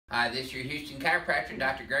This is your Houston chiropractor,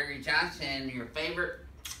 Dr. Gregory Johnson, your favorite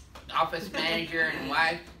office manager and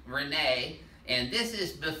wife, Renee. And this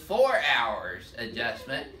is before hours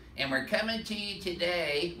adjustment. And we're coming to you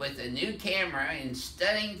today with a new camera in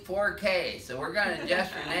stunning 4K. So we're going to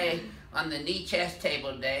adjust Renee on the knee chest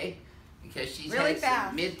table today because she's really had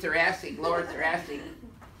some mid-thoracic, lower thoracic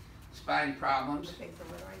spine problems. Okay, so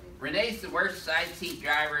what do I do? Renee's the worst side seat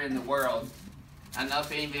driver in the world. I don't know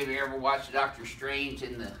if any of you ever watched Dr. Strange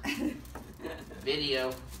in the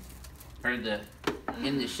video, or in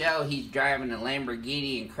the show. He's driving a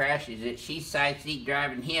Lamborghini and crashes it. She's side seat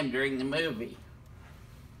driving him during the movie.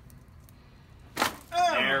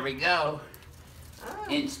 Oh. There we go. Oh.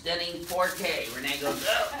 In stunning 4K. Renee goes,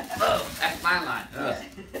 oh, that's my line.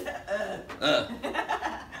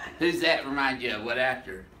 Who's that remind you of? What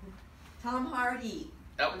actor? Tom Hardy.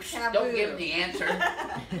 Oh, don't give him the answer.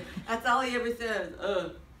 That's all he ever says.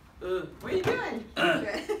 What are you doing?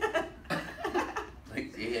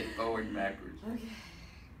 Like the head forward and backwards. Okay.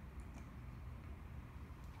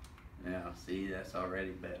 Now, see, that's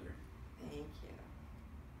already better. Thank you.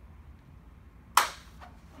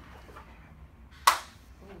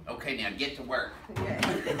 Okay, now get to work. Okay.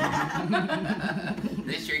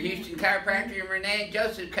 This is your Houston chiropractor, Renee and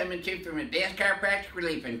Joseph, coming to you from Advanced Chiropractic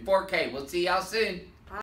Relief in 4K. We'll see y'all soon.